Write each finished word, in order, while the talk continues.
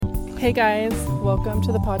Hey guys, welcome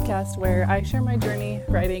to the podcast where I share my journey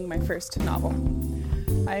writing my first novel.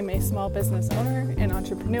 I am a small business owner and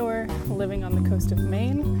entrepreneur living on the coast of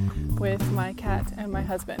Maine with my cat and my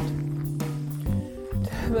husband.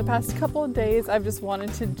 The past couple of days, I've just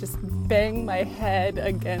wanted to bang my head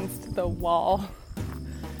against the wall.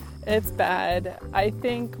 It's bad. I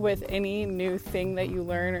think with any new thing that you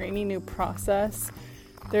learn or any new process,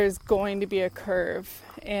 there's going to be a curve.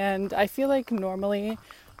 And I feel like normally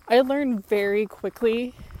I learn very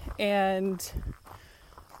quickly and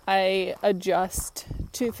I adjust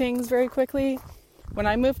to things very quickly. When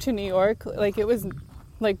I moved to New York, it was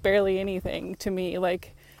barely anything to me.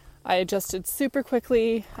 I adjusted super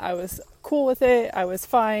quickly. I was cool with it. I was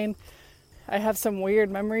fine. I have some weird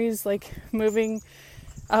memories, moving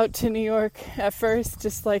out to New York at first,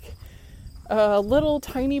 just a little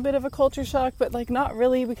tiny bit of a culture shock, but not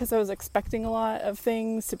really, because I was expecting a lot of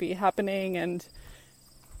things to be happening and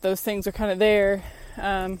those things are kind of there.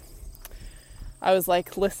 I was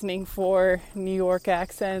listening for New York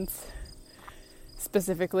accents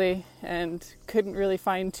specifically and couldn't really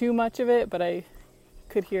find too much of it, but I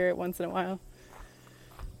could hear it once in a while.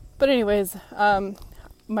 But anyways,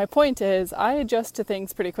 my point is I adjust to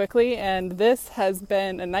things pretty quickly, and this has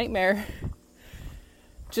been a nightmare.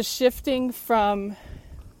 Just shifting from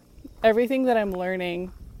everything that I'm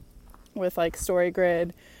learning with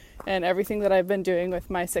StoryGrid and everything that I've been doing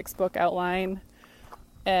with my 6-book outline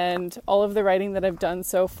and all of the writing that I've done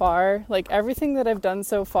so far. Everything that I've done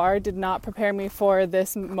so far did not prepare me for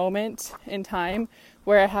this moment in time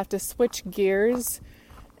where I have to switch gears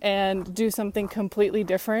and do something completely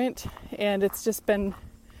different. And it's just been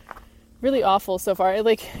really awful so far.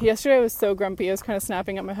 Yesterday I was so grumpy. I was kind of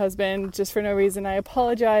snapping at my husband just for no reason. I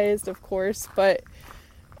apologized, of course, but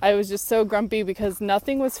I was just so grumpy because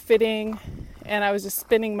nothing was fitting and I was just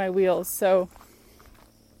spinning my wheels. So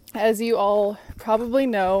as you all probably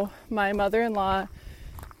know, my mother-in-law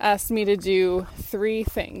asked me to do 3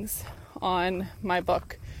 things on my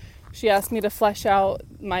book. She asked me to flesh out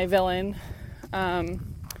my villain.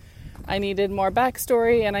 I needed more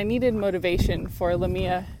backstory and I needed motivation for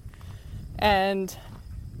Lamia. And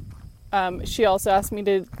she also asked me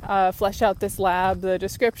to flesh out this lab, the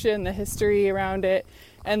description, the history around it,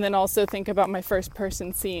 and then also think about my first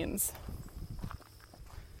person scenes.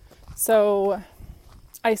 So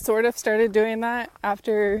I sort of started doing that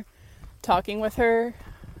after talking with her,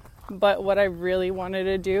 but what I really wanted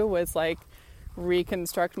to do was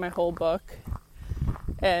reconstruct my whole book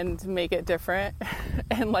and make it different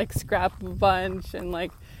and scrap a bunch and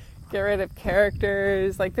get rid of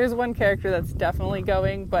characters. There's one character that's definitely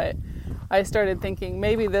going, but I started thinking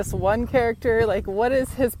maybe this one character, what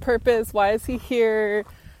is his purpose? Why is he here?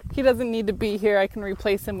 He doesn't need to be here. I can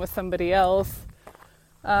replace him with somebody else.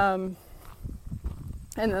 And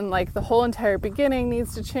then the whole entire beginning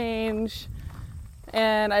needs to change.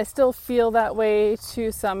 And I still feel that way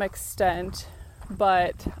to some extent,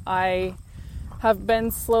 but I have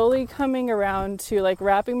been slowly coming around to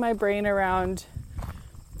wrapping my brain around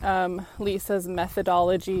Lisa's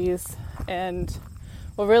methodologies. And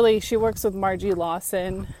really she works with Margie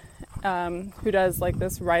Lawson, who does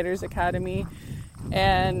this Writers Academy,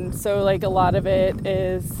 and so a lot of it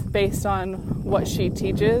is based on what she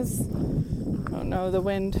teaches. Oh no, the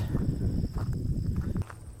wind.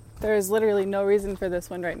 There is literally no reason for this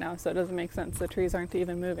wind right now, so it doesn't make sense. The trees aren't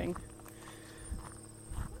even moving.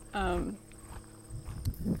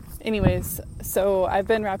 Anyways, so I've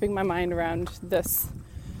been wrapping my mind around this,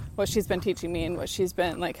 what she's been teaching me and what she's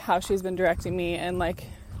been how she's been directing me, and I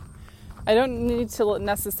don't need to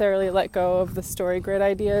necessarily let go of the StoryGrid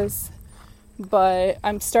ideas, but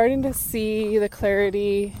I'm starting to see the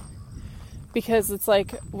clarity, because it's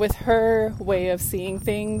with her way of seeing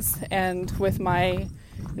things and with my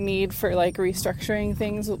need for restructuring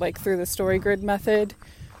things through the StoryGrid method.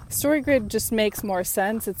 StoryGrid just makes more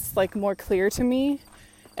sense. It's more clear to me,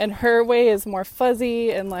 and her way is more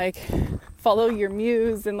fuzzy and follow your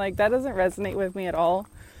muse, and that doesn't resonate with me at all.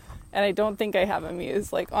 And I don't think I have a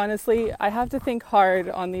muse. Honestly, I have to think hard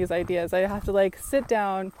on these ideas. I have to sit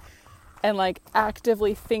down and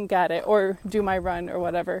actively think at it, or do my run or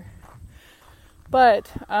whatever.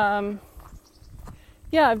 But I've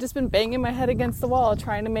just been banging my head against the wall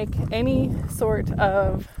trying to make any sort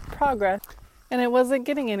of progress, and it wasn't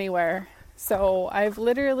getting anywhere. So I've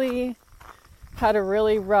literally had a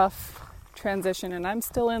really rough transition, and I'm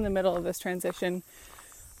still in the middle of this transition,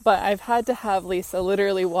 but I've had to have Lisa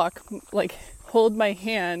literally hold my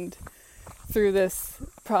hand through this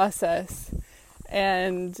process.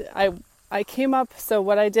 And I came up, so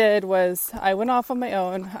what I did was I went off on my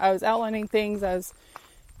own. I was outlining things, I was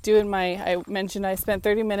I mentioned I spent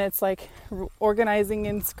 30 minutes like organizing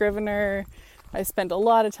in Scrivener. I spent a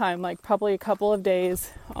lot of time, like probably a couple of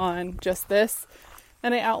days on just this.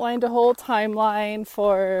 And I outlined a whole timeline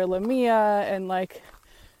for Lamia and like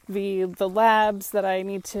the labs that I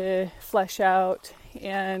need to flesh out.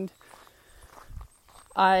 And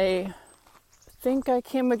I think I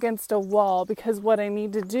came against a wall because what I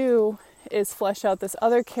need to do is flesh out this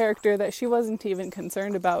other character that she wasn't even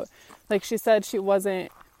concerned about. Like she said, she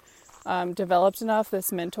wasn't developed enough,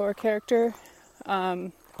 this mentor character,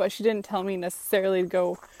 but she didn't tell me necessarily to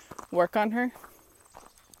go work on her.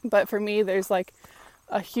 But for me, there's like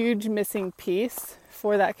a huge missing piece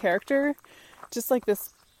for that character, just like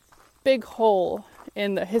this big hole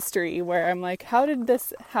in the history where I'm like, how did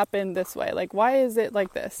this happen this way? Like, why is it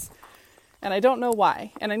like this? And I don't know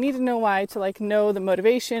why. And I need to know why to like know the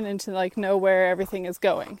motivation and to like know where everything is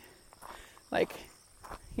going. Like,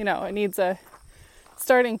 you know, it needs a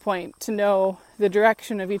starting point to know the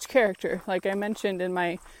direction of each character, like I mentioned in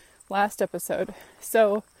my last episode.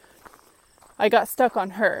 So I got stuck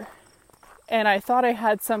on her. And I thought I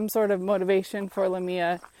had some sort of motivation for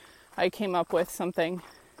Lamia. I came up with something.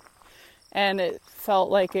 And it felt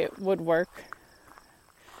like it would work.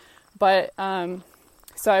 But,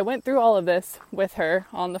 so I went through all of this with her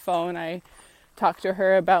on the phone. I talked to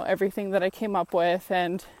her about everything that I came up with.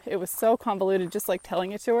 And it was so convoluted, just like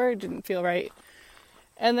telling it to her. It didn't feel right.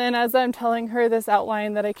 And then as I'm telling her this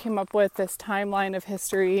outline that I came up with, this timeline of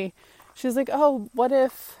history, she's like, oh, what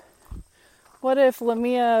if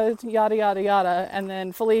Lamia yada yada yada, and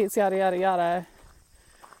then Felice yada yada yada,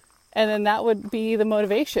 and then that would be the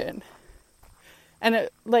motivation. And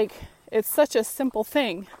it's such a simple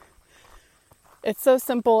thing. It's so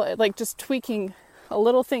simple, like just tweaking a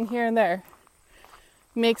little thing here and there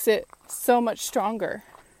makes it so much stronger.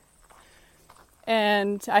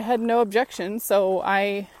 And I had no objection, so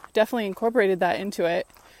I definitely incorporated that into it.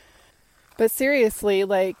 But seriously,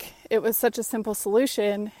 like, it was such a simple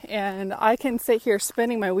solution, and I can sit here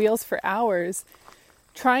spinning my wheels for hours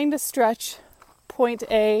trying to stretch point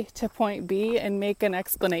A to point B and make an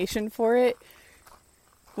explanation for it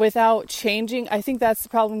without changing. I think that's the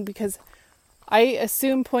problem, because I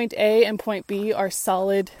assume point A and point B are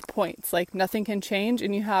solid points, like nothing can change,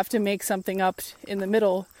 and you have to make something up in the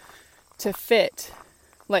middle to fit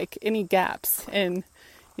like any gaps in,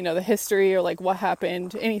 you know, the history or like what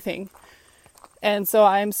happened, anything. And so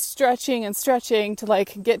I'm stretching and stretching to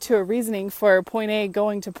like get to a reasoning for point A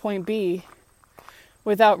going to point B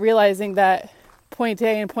without realizing that point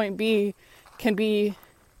A and point B can be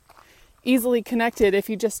easily connected if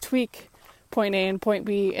you just tweak point A and point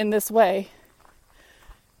B in this way.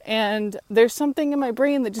 And there's something in my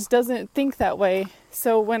brain that just doesn't think that way.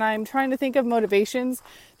 So when I'm trying to think of motivations,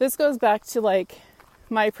 this goes back to like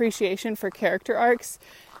my appreciation for character arcs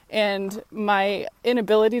and my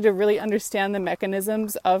inability to really understand the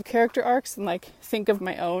mechanisms of character arcs and like think of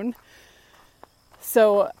my own.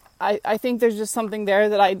 So I think there's just something there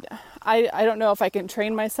that I don't know if I can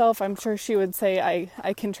train myself. I'm sure she would say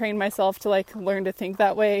I can train myself to like learn to think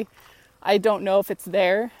that way. I don't know if it's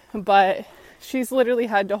there, but she's literally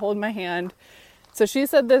had to hold my hand. So she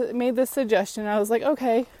said that, made this suggestion. I was like,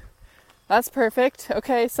 okay, that's perfect.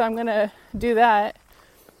 Okay, so I'm going to do that.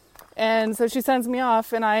 And so she sends me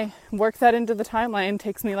off and I work that into the timeline. It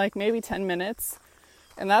takes me like maybe 10 minutes.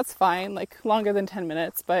 And that's fine, like longer than 10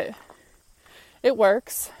 minutes, but it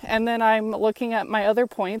works. And then I'm looking at my other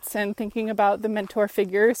points and thinking about the mentor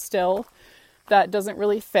figure still that doesn't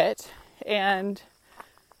really fit. And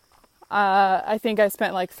I think I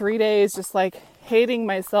spent like 3 days just like hating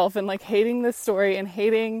myself and like hating this story and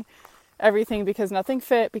hating everything because nothing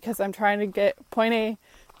fit, because I'm trying to get point A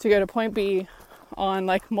to go to point B on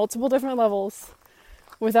like multiple different levels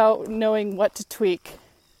without knowing what to tweak.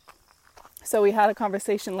 So we had a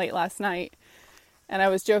conversation late last night and I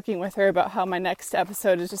was joking with her about how my next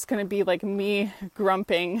episode is just going to be like me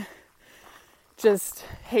grumping, just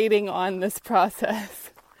hating on this process.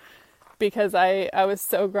 Because I was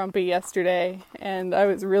so grumpy yesterday and I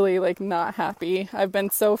was really like not happy. I've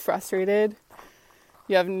been so frustrated.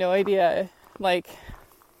 You have no idea. Like,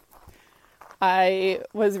 I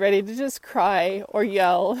was ready to just cry or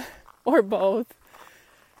yell or both.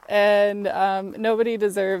 And nobody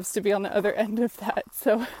deserves to be on the other end of that.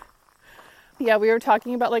 So yeah, we were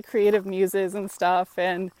talking about like creative muses and stuff.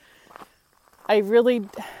 And I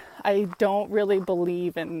don't really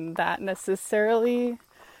believe in that necessarily.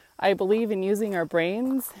 I believe in using our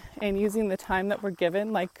brains and using the time that we're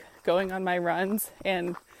given, like going on my runs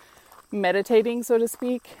and meditating, so to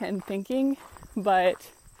speak, and thinking.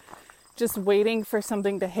 But just waiting for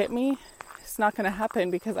something to hit me, it's not going to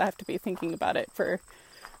happen because I have to be thinking about it for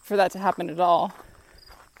for that to happen at all.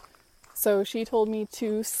 So she told me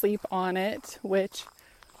to sleep on it, which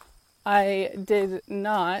I did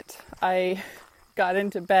not. I got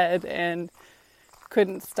into bed and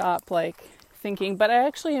couldn't stop thinking, but I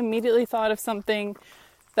actually immediately thought of something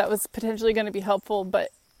that was potentially going to be helpful, but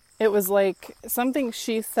it was something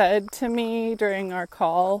she said to me during our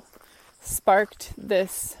call sparked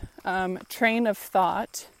this train of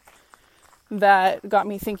thought that got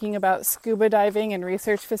me thinking about scuba diving and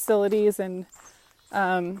research facilities and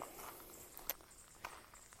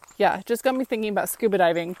just got me thinking about scuba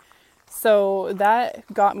diving. So that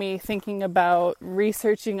got me thinking about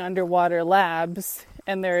researching underwater labs,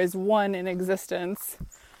 and there is one in existence.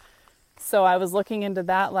 So I was looking into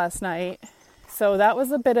that last night. So that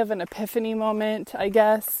was a bit of an epiphany moment, I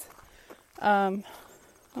guess. Oh,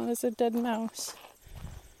 there's a dead mouse.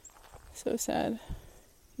 So sad.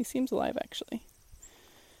 He seems alive, actually.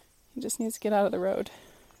 He just needs to get out of the road.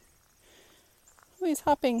 Oh, he's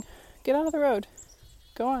hopping. Get out of the road.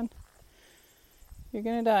 Go on. You're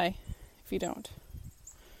gonna die if you don't.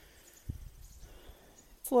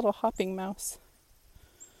 It's a little hopping mouse.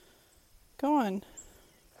 Go on.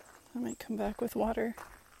 I might come back with water.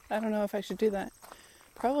 I don't know if I should do that.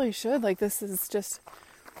 Probably should. This is just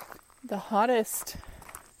the hottest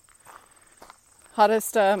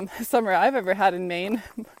summer I've ever had in Maine.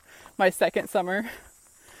 My second summer.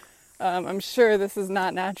 I'm sure this is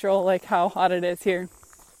not natural, how hot it is here.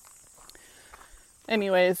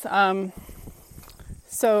 Anyways,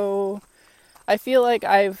 so I feel like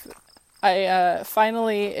I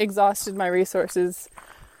finally exhausted my resources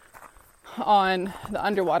on the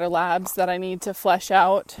underwater labs that I need to flesh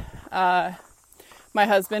out. My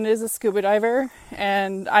husband is a scuba diver,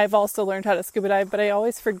 and I've also learned how to scuba dive, but I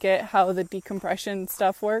always forget how the decompression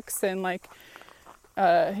stuff works, and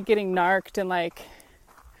getting narked, and I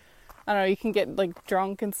don't know, you can get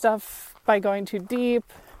drunk and stuff by going too deep.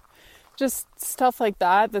 Just stuff like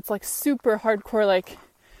that that's super hardcore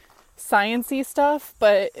science-y stuff,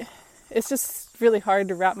 but it's just really hard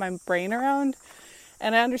to wrap my brain around.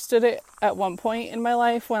 And I understood it at one point in my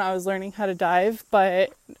life when I was learning how to dive,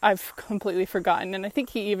 but I've completely forgotten. And I think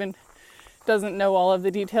he even doesn't know all of the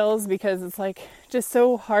details because it's just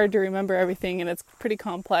so hard to remember everything, and it's pretty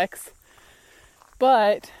complex.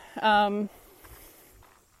 But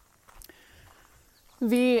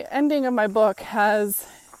the ending of my book has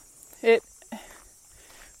it,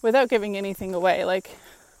 without giving anything away,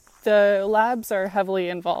 the labs are heavily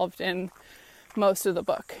involved in most of the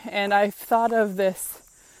book, and I've thought of this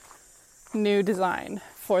new design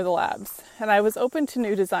for the labs, and I was open to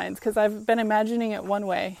new designs because I've been imagining it one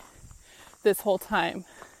way this whole time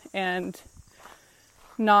and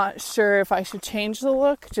not sure if I should change the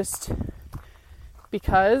look just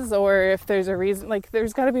because, or if there's a reason.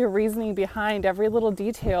 There's got to be a reasoning behind every little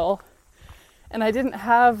detail, and I didn't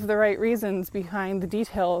have the right reasons behind the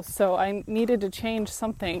details, so I needed to change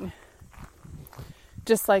something.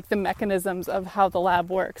 Just the mechanisms of how the lab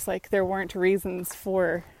works. There weren't reasons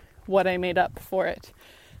for what I made up for it.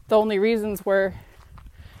 The only reasons were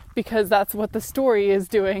because that's what the story is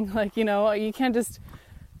doing. You can't just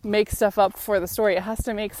make stuff up for the story. It has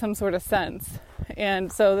to make some sort of sense.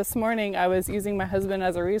 And so this morning I was using my husband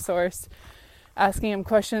as a resource, asking him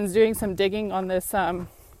questions, doing some digging on this, I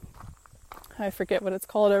forget what it's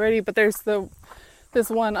called already, but there's this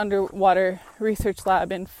one underwater research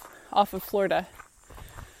lab off of Florida.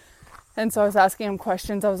 And so I was asking him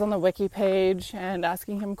questions. I was on the wiki page and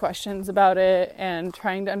asking him questions about it and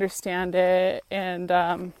trying to understand it. And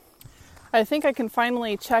I think I can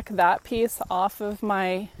finally check that piece off of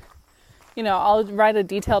my, I'll write a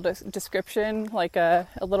detailed description, a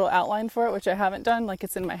little outline for it, which I haven't done.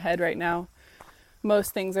 It's in my head right now.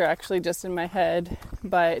 Most things are actually just in my head,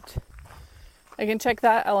 but I can check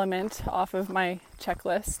that element off of my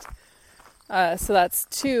checklist. So that's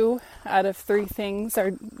 2 out of 3 things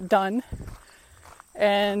are done.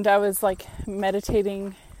 And I was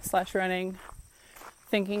meditating / running,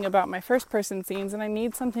 thinking about my first person scenes, and I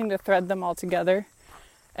need something to thread them all together.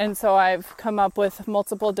 And so I've come up with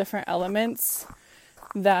multiple different elements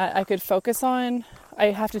that I could focus on. I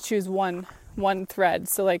have to choose one thread.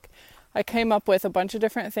 So I came up with a bunch of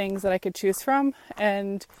different things that I could choose from,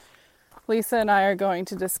 and Lisa and I are going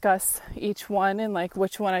to discuss each one and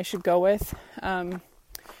which one I should go with. And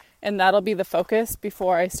that'll be the focus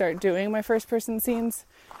before I start doing my first person scenes.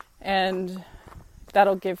 And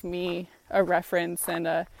that'll give me a reference and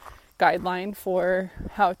a guideline for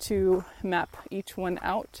how to map each one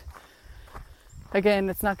out. Again,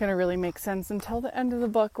 it's not going to really make sense until the end of the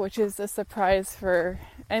book, which is a surprise for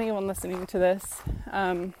anyone listening to this.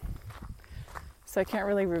 So I can't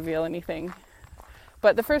really reveal anything.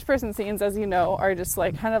 But the first person scenes, as you know, are just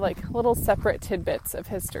like kind of like little separate tidbits of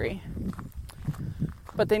history.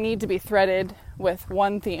 But they need to be threaded with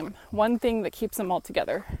one theme, one thing that keeps them all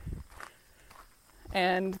together.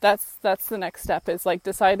 And that's the next step, is like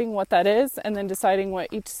deciding what that is and then deciding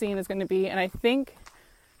what each scene is going to be. And I think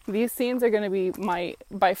these scenes are going to be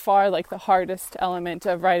by far like the hardest element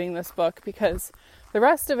of writing this book, because the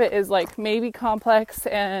rest of it is like maybe complex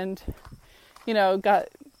and, you know, got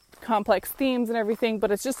complex themes and everything,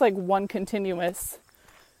 but it's just like one continuous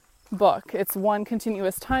book. It's one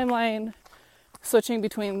continuous timeline switching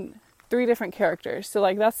between 3 different characters. So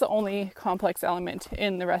like that's the only complex element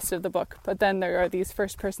in the rest of the book. But then there are these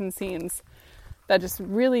first person scenes that just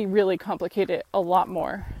really, really complicate it a lot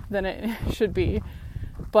more than it should be.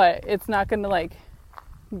 But it's not going to like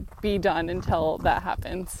be done until that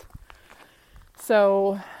happens.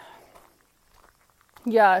 So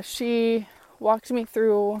yeah, she walked me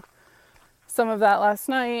through some of that last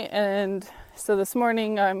night, and so this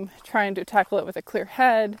morning I'm trying to tackle it with a clear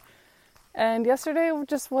head. And yesterday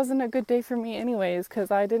just wasn't a good day for me anyways,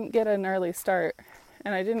 because I didn't get an early start,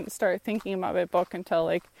 and I didn't start thinking about my book until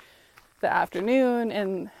like the afternoon.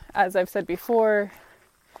 And as I've said before,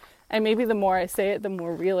 and maybe the more I say it, the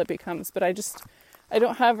more real it becomes, but I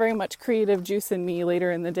don't have very much creative juice in me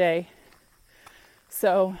later in the day.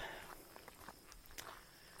 So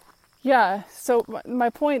yeah, so my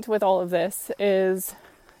point with all of this is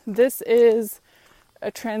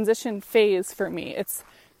a transition phase for me. It's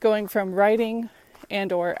going from writing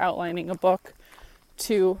and or outlining a book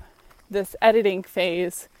to this editing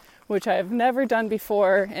phase, which I've never done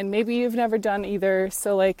before, and maybe you've never done either.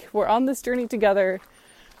 So like we're on this journey together,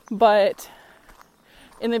 but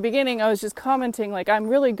in the beginning I was just commenting like I'm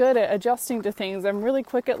really good at adjusting to things. I'm really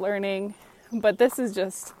quick at learning, but this is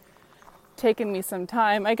just taken me some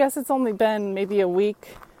time. I guess it's only been maybe a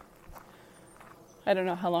week. I don't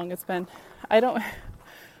know how long it's been. I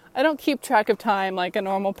don't keep track of time like a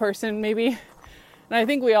normal person maybe. And I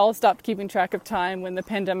think we all stopped keeping track of time when the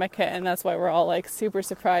pandemic hit, and that's why we're all like super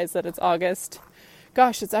surprised that it's August.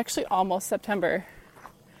 Gosh, it's actually almost September,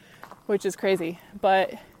 which is crazy.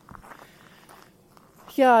 But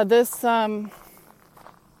yeah, this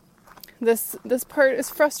part is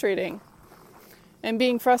frustrating. And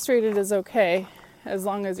being frustrated is okay as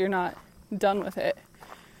long as you're not done with it.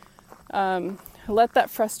 Let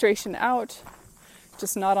that frustration out,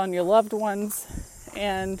 just not on your loved ones,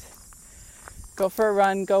 and go for a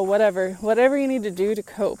run, go whatever you need to do to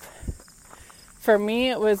cope. For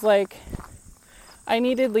me, it was like I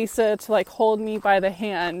needed Lisa to like hold me by the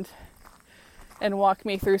hand and walk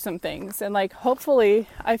me through some things. And like hopefully,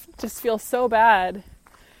 I just feel so bad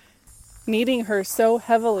needing her so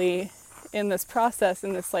heavily in this process,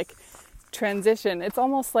 in this like transition. It's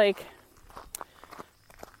almost like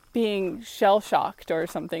being shell-shocked or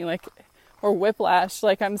something, like, or whiplash.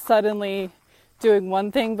 Like I'm suddenly doing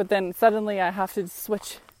one thing, but then suddenly I have to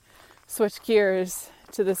switch gears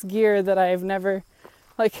to this gear that I've never,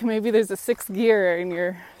 like maybe there's a 6th gear in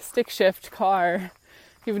your stick shift car.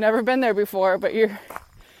 You've never been there before, but you're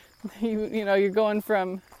going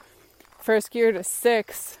from 1st gear to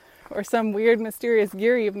 6, or some weird mysterious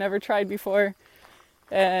gear you've never tried before,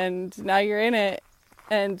 and now you're in it,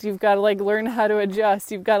 and you've got to like learn how to adjust.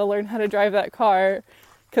 You've got to learn how to drive that car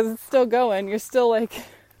because it's still going. You're still like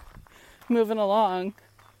moving along,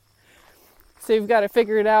 so you've got to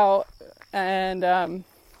figure it out. And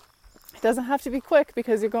it doesn't have to be quick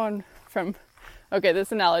because you're going from, okay,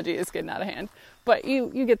 this analogy is getting out of hand, but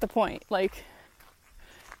you get the point. Like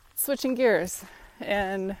switching gears,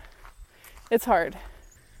 and it's hard.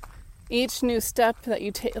 Each new step that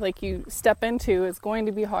you take, like you step into, is going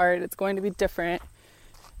to be hard. It's going to be different.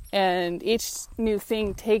 And each new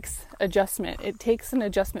thing takes adjustment. It takes an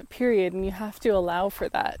adjustment period, and you have to allow for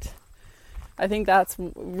that. I think that's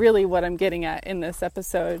really what I'm getting at in this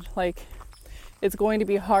episode. Like, it's going to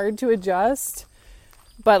be hard to adjust,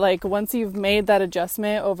 but like once you've made that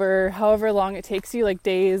adjustment over however long it takes you, like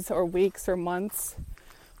days or weeks or months,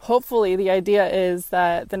 hopefully the idea is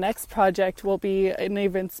that the next project will be an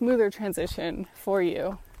even smoother transition for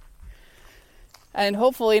you. And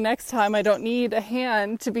hopefully next time I don't need a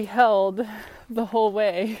hand to be held the whole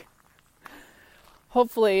way.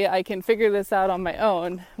 Hopefully I can figure this out on my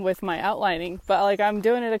own with my outlining. But like I'm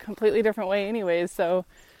doing it a completely different way anyways, so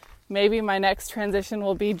maybe my next transition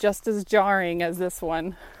will be just as jarring as this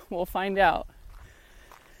one. We'll find out.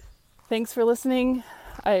 Thanks for listening.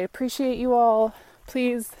 I appreciate you all.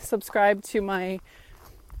 Please subscribe to my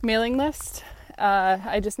mailing list.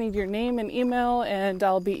 I just need your name and email, and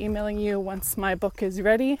I'll be emailing you once my book is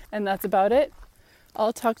ready. And that's about it.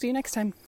 I'll talk to you next time.